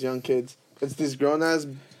aren't these young kids. It's these grown ass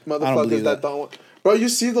motherfuckers that don't. Bro, you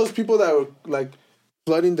see those people that were like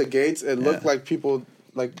flooding the gates? It looked like people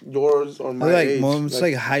like yours or my age. It's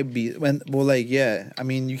like high beat. I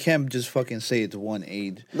mean, you can't just fucking say it's one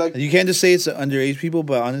age. Like, you can't just say it's underage people,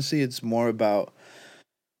 but honestly, it's more about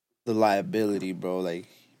the liability, bro. Like,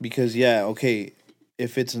 because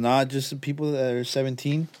if it's not just the people that are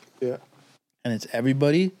 17, and it's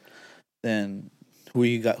everybody, then who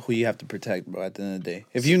you have to protect, bro, at the end of the day.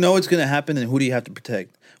 If you know it's going to happen, then who do you have to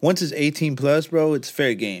protect? Once it's 18 plus, bro, it's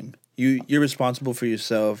fair game. You're responsible for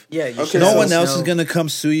yourself. Yeah. No one else is going to come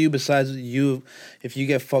sue you besides you if you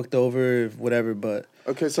get fucked over, whatever. But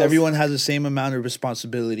everyone has the same amount of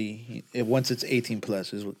responsibility once it's 18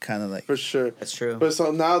 plus is kind of like. For sure. That's true. But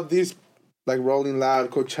so now these like Rolling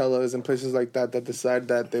Loud, Coachellas, and places like that decide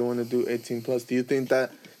that they want to do 18 plus, do you think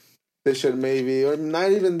that they should maybe, or not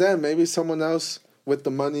even them, maybe someone else with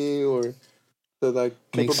the money or the like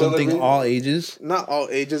make something all ages? Not all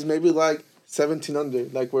ages, maybe like 17 under,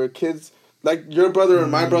 like where kids like your brother or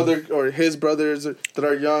my brother or his brothers that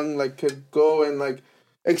are young like could go and like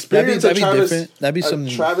experience that'd be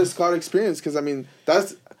something Travis Scott experience. Because I mean,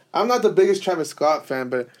 I'm not the biggest Travis Scott fan,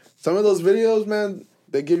 but some of those videos, man,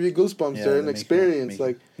 they give you goosebumps. They're an experience.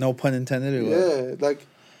 Like, no pun intended. Or what? Like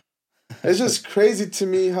it's just crazy to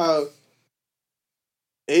me how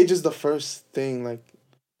age is the first thing. Like,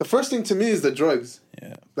 the first thing to me is the drugs.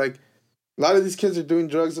 Yeah. Like, a lot of these kids are doing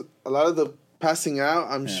drugs. A lot of the passing out,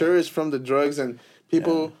 I'm sure, is from the drugs and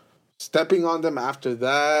people stepping on them after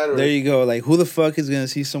that. Or, there you go. Like, who the fuck is going to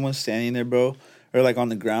see someone standing there, bro? Or, like, on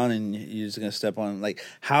the ground and you're just going to step on them? Like,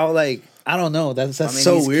 how, like, I don't know. That's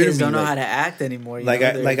so weird to me. Kids don't know how to act anymore.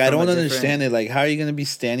 I don't understand it. Like, how are you going to be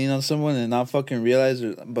standing on someone and not fucking realize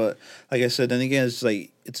it? But, like I said, then again, it's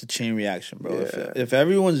like, it's a chain reaction, bro. Yeah. If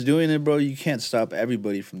everyone's doing it, bro, you can't stop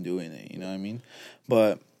everybody from doing it. You know what I mean?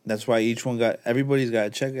 But that's why everybody's got to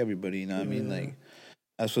check everybody. You know what I mean? Like,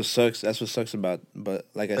 that's what sucks. That's what sucks about. But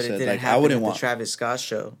like I said, like I wouldn't want the Travis Scott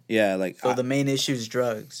show. Yeah, like so the main issue is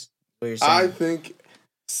drugs. What you're saying?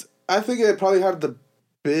 I think it probably have the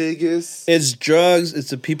biggest. It's drugs.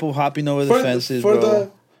 It's the people hopping over the fences,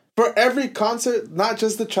 bro. For every concert, not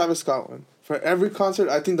just the Travis Scott one. For every concert,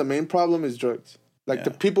 I think the main problem is drugs. Like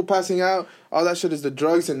the people passing out, all that shit is the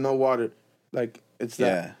drugs and no water. Like it's that.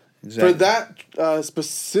 Yeah, exactly. For that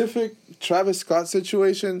specific Travis Scott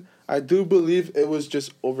situation, I do believe it was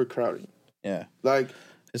just overcrowding. Yeah, like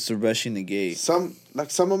it's the rushing the gate. Some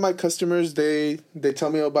of my customers, they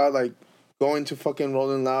tell me about like going to fucking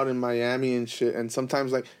Rolling Loud in Miami and shit, and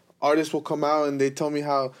sometimes like artists will come out and they tell me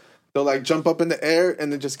how they'll like jump up in the air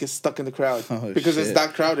and then just get stuck in the crowd because it's shit.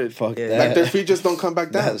 that crowded. Fuck Yeah. that. Like their feet just don't come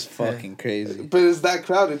back down. That's fucking crazy. But it's that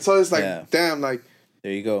crowded, so it's like, Yeah. damn, like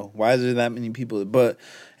There you go. Why is there that many people? But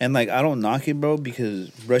and like I don't knock it, bro, because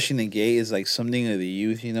rushing the gate is like something of the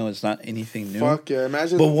youth. You know, it's not anything new. fuck yeah.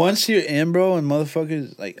 Imagine. But once you're in, bro, and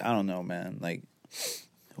motherfuckers, like I don't know, man. Like,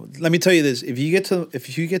 let me tell you this: if you get to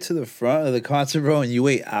the front of the concert, bro, and you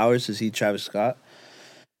wait hours to see Travis Scott,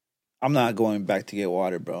 I'm not going back to get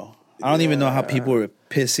water, bro. I don't even know how people are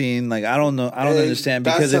pissing. Like I don't know. I don't Hey, understand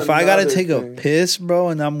that's because if I gotta another take thing. a piss, bro,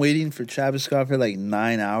 and I'm waiting for Travis Scott for like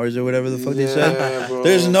 9 hours or whatever the fuck they Yeah, said, bro.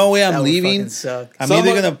 there's no way That I'm would leaving. fucking suck. I'm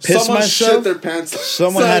either gonna piss someone myself. Shit their pants.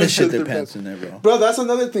 Someone had to shit their pants in there, bro. Bro, that's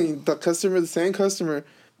another thing. The same customer,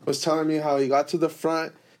 was telling me how he got to the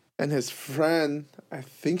front and his friend, I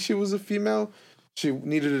think she was a female, she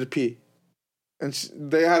needed to pee. And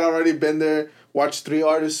they had already been there, watched 3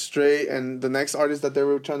 artists straight, and the next artist that they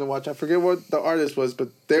were trying to watch, I forget what the artist was, but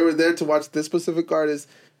they were there to watch this specific artist,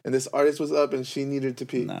 and this artist was up and she needed to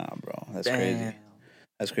pee. Nah, bro, that's Damn. crazy.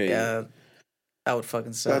 That's crazy. Yeah, that would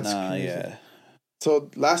fucking suck. That's Nah, crazy. yeah. So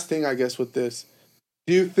last thing, I guess, with this,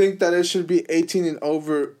 do you think that it should be 18 and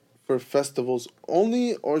over for festivals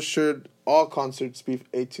only, or should all concerts be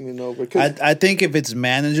 18 and over? 'Cause- I think if it's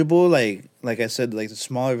manageable, like I said, like the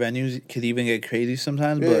smaller venues could even get crazy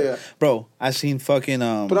sometimes. Yeah, But yeah. bro, I seen fucking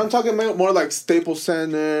but I'm talking about more like Staples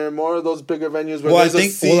Center, more of those bigger venues where well, there's a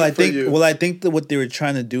seat for you. I think that what they were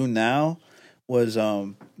trying to do now was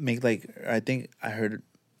make like I think I heard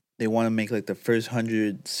they want to make like the first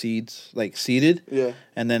 100 seats like seated, Yeah.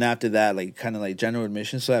 and then after that like kind of like general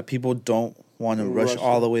admission, so that people don't want to rush Rush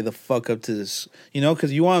all it. the way the fuck up to this, you know,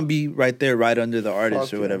 because you want to be right there, right under the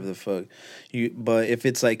artist Fuck or whatever the fuck. But if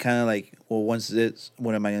it's like kind of like, well, once this,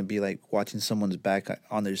 what am I gonna be like watching someone's back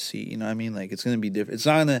on their seat? You know what I mean? Like it's gonna be different. It's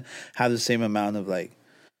not gonna have the same amount of like,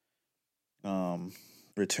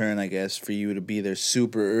 return, I guess, for you to be there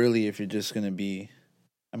super early if you're just gonna be.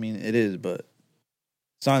 I mean, it is, but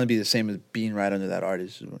it's not gonna be the same as being right under that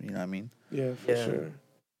artist. You know what I mean? Yeah, for Yeah. sure.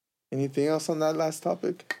 Anything else on that last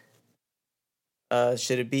topic?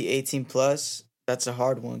 Should it be 18 plus? That's a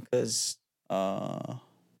hard one because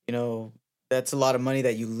you know that's a lot of money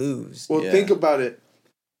that you lose. Well, Yeah. think about it.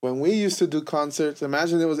 When we used to do concerts,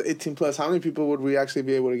 imagine it was 18 plus. How many people would we actually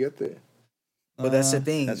be able to get there? But that's the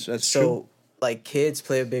thing. That's so true. like kids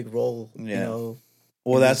play a big role. You Yeah. know.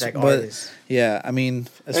 Well, in that's these, like, but artists. yeah. I mean,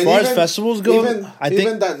 as And far as even- festivals go, I think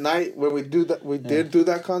even that night when we did do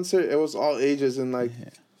that concert, it was all ages and like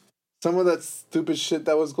some of that stupid shit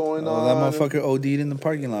that was going oh, on. that motherfucker OD'd in the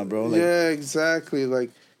parking lot, bro. Like, Yeah, exactly. Like,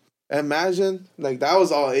 imagine like that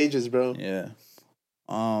was all ages, bro. yeah.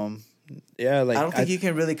 Yeah, like I don't think you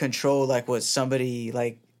can really control like what somebody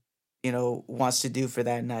like you know wants to do for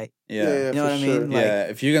that night. yeah. You know what I for mean? sure. Like, Yeah,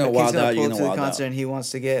 if you're gonna Like, he's wild gonna out, pull you're up gonna to the wild concert out. and he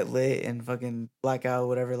wants to get lit and fucking black out,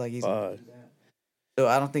 whatever. Like he's. Fuck. So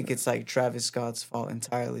I don't think it's like Travis Scott's fault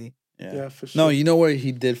entirely. Yeah. Yeah, for sure. No, you know where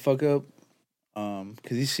he did fuck up?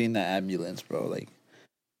 Cause he's seen that ambulance, bro. Like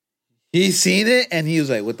he seen it and he was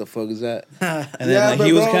like, "What the fuck is that?" And then Yeah, like but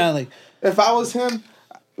he was bro, kind of like, If I was him,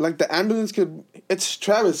 like the ambulance could. It's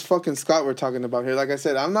Travis fucking Scott we're talking about here. Like I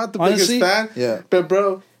said, I'm not the Honestly, biggest fan. yeah. But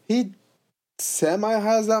bro, he semi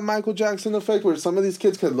has that Michael Jackson effect where some of these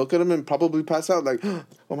kids could look at him and probably pass out. Like, oh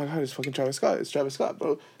my god, it's fucking Travis Scott. It's Travis Scott,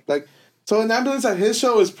 bro. Like, so an ambulance at his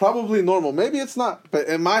show is probably normal. Maybe it's not, but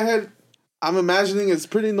in my head, I'm imagining it's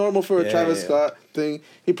pretty normal for a Yeah, Travis yeah. Scott thing.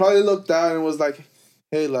 He probably looked down and was like,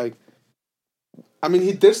 hey, like. I mean,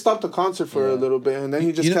 he did stop the concert for a little bit, and then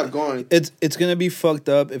he just You know, kept going. it's gonna be fucked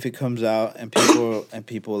up if it comes out and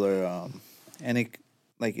people are and it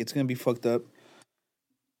like it's gonna be fucked up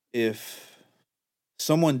if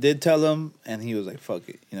someone did tell him and he was like, "Fuck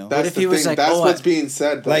it," you know. That's if the he was thing. like, That's oh, what's I- being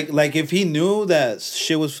said. though. Like if he knew that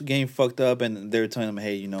shit was getting fucked up and they were telling him,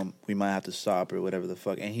 "Hey, you know, we might have to stop or whatever the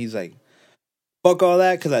fuck," and he's like, "Fuck all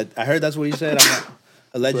that," because I heard that's what he said. I'm not,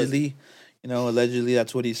 allegedly, allegedly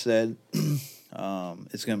that's what he said.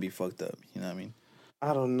 It's gonna be fucked up. You know what I mean?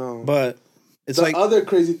 I don't know. But it's the like, other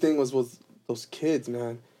crazy thing was those kids,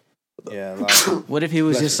 man. yeah, a lot. What if he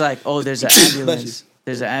was Bless just you. like, oh, there's an Bless ambulance.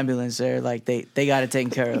 There's an ambulance there. Like they got it taken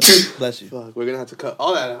care of. Bless you. Fuck, we're gonna have to cut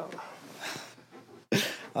all that out.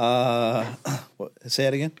 What, say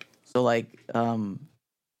it again. So like,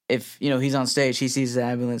 if he's on stage, he sees the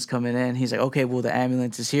ambulance coming in. He's like, okay, well the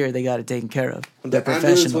ambulance is here. They got it taken care of. The They're ambulance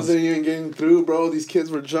professionals. wasn't even getting through, bro. These kids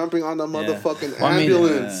were jumping on the motherfucking Well, I mean,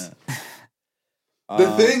 ambulance.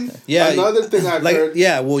 Another thing I've heard.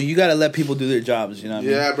 Yeah, well, you gotta let people do their jobs. You know what I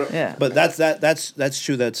mean? Yeah, bro. Yeah. But that's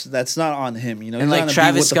true. That's not on him. You know, And He's like not gonna be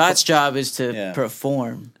Travis what the Scott's job is to Yeah.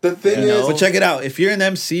 perform. The thing You know? is, But check it out. If you're an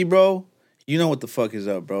MC, bro, you know what the fuck is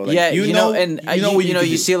up, bro. Like, Yeah, you know, and you know what you can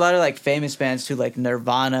you do. see a lot of like famous bands too, like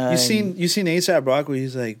Nirvana. You seen ASAP Rock where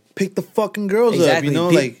he's like, pick the fucking girls up. exactly. You know,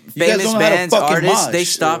 Pe- like you guys famous don't know how to bands, fucking artists, mosh. they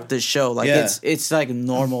stop the show. Like Yeah. it's like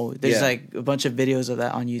normal. There's Yeah. like a bunch of videos of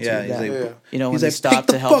that on YouTube. Yeah, he's that, like, you know, when he's they like, stop pick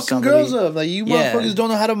the to help fucking somebody. girls up. Like you Yeah. motherfuckers don't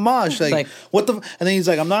know how to mosh. Like, Like- what the? And then he's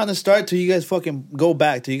like, I'm not gonna start till you guys fucking go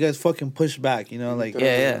back. Till you guys fucking push back. You know, like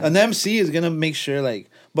Yeah. An MC is gonna make sure like,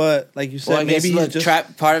 but like you said, Well, I guess maybe look, he's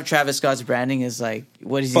just part of Travis Scott's branding is like,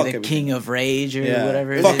 what is he, Fuck the everything king of rage or Yeah.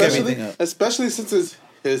 whatever? it Fuck is? everything especially up. especially since it's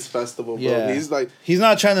his festival, bro. Yeah. He's like, he's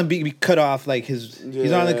not trying to be cut off like his.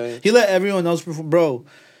 He's not Yeah. like he let everyone else perform, bro.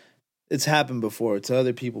 It's happened before to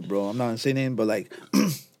other people, bro. I'm not gonna say name, but like.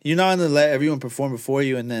 You're not gonna let everyone perform before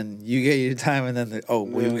you, and then you get your time, and then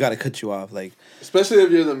we gotta cut you off. Like, especially if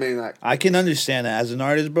you're the main act. I can understand that as an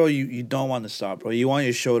artist, bro. You don't want to stop, bro. You want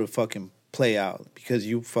your show to fucking play out because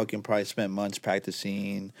you fucking probably spent months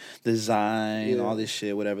practicing design, Yeah. all this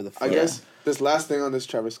shit, whatever the I fuck. guess this last thing on this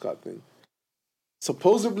Travis Scott thing.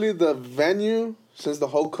 Supposedly the venue, since the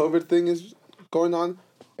whole COVID thing is going on,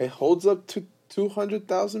 it holds up to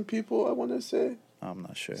 200,000 people. I want to say I'm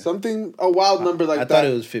not sure. a wild number like I that. thought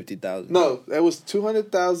it was 50,000. No, it was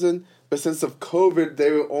 200,000. But since of COVID,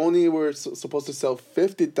 they were supposed to sell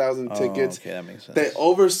 50,000 tickets. Okay, that makes sense. They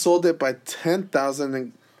oversold it by 10,000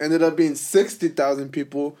 and ended up being 60,000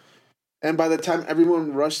 people. And by the time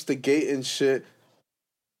everyone rushed the gate and shit,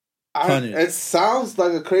 100. it sounds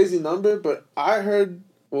like a crazy number, but I heard,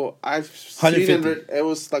 I've seen 150. it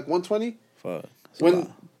was like 120. Fuck. That's a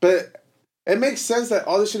lot. But it makes sense that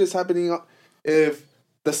all this shit is happening if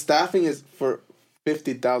the staffing is for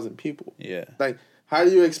 50,000 people. Yeah. Like, how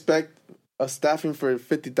do you expect a staffing for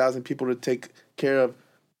 50,000 people to take care of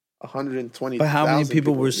 120,000? But how many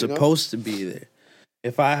people were you know? supposed to be there?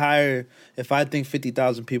 If I think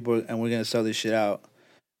 50,000 people and we're gonna sell this shit out,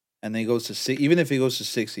 and then it goes to even if it goes to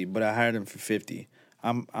 60, but I hired them for 50.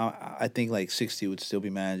 I think like 60 would still be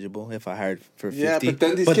manageable if I hired for 50. Yeah, but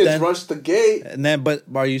then these kids rush the gate. And then, but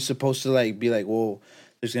are you supposed to like be like, whoa,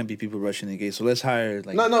 there's gonna be people rushing the gate, so let's hire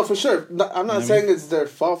like. No, for sure. No, I'm not saying it's their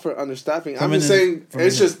fault for understaffing. I'm just Coming in- saying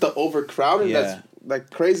it's just the overcrowding Yeah. that's like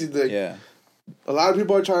crazy. Yeah. A lot of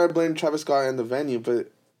people are trying to blame Travis Scott and the venue,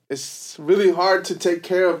 but it's really hard to take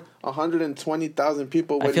care of 120,000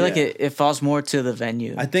 people. I feel like it falls more to the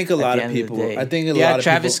venue. I think a at lot the of end the people- day. I think a lot of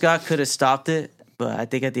Travis people- Scott could have stopped it, but I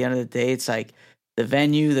think at the end of the day, it's like the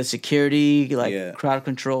venue, the security, like Yeah. crowd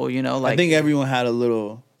control. You know, like I think everyone had a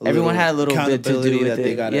little. everyone had a little bit to accountability do with that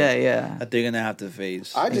they it. gotta, Yeah. that they're gonna have to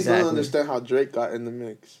face I just Exactly. don't understand how Drake got in the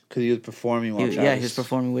mix. because he was performing while He Travis, was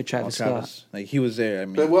performing with Travis while Scott. Like he was there. I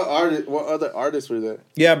mean, But what other artists were there?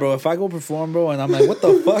 yeah, bro. If I go perform, bro, and I'm like, what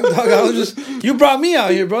the fuck, dog? I was just you brought me out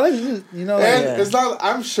here, bro. Like, you know, like, And Yeah. it's not.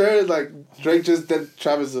 I'm sure like Drake just did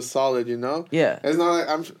Travis a solid. You know. Yeah. It's not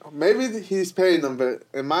like maybe he's paying them, but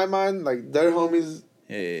in my mind, like they're homies.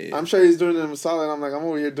 yeah. I'm sure he's doing them a solid. I'm like, I'm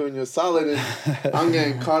over here doing you a solid, and I'm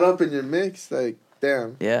getting caught up in your mix. Like,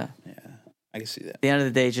 damn. Yeah. I can see that. At the end of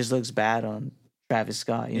the day, it just looks bad on Travis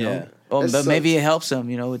Scott. You Yeah. know, oh, It but maybe sucks. it helps him.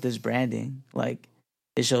 You know, with his branding. Like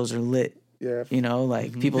his shows are lit. Yeah. You know,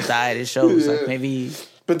 like people die at his shows. Yeah. Like maybe.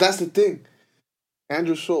 But that's the thing.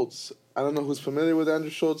 Andrew Schultz. I don't know who's familiar with Andrew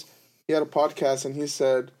Schultz. He had a podcast and he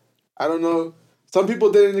said, I don't know. Some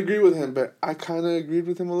people didn't agree with him, but I kind of agreed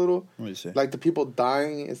with him a little. What do you say? Like the people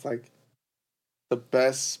dying is like the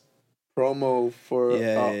best promo for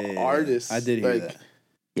artists. I did hear like, that.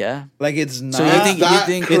 Yeah. Like it's not. So you think that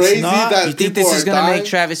it's crazy not- that You think people this is are gonna dying? make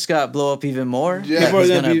Travis Scott blow up even more? Yeah. Like People are he's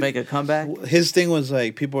gonna gonna be- make a comeback. His thing was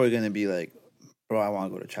like people are gonna be like, bro, I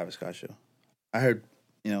want to go to Travis Scott show. I heard,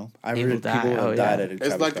 I People heard die. people Oh, have died yeah. at a It's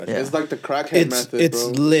Travis like Scott show. it's like the crackhead method, It's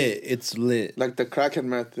bro. lit. It's lit. Like the crackhead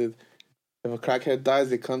method. If a crackhead dies,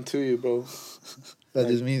 they come to you, bro. That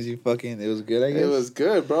just means you fucking. It was good, I guess. It was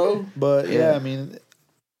good, bro. But yeah, Yeah. I mean,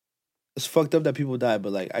 it's fucked up that people die.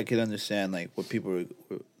 But like, I could understand like what people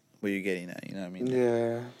were you're getting at. You know what I mean?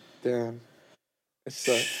 Yeah, damn. It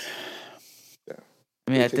sucks.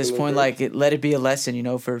 I mean, at Take a this look point, at like, let it be a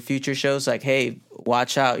lesson, for future shows. Like, hey,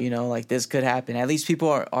 watch out, like this could happen. At least people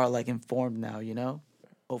are like informed now,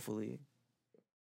 hopefully.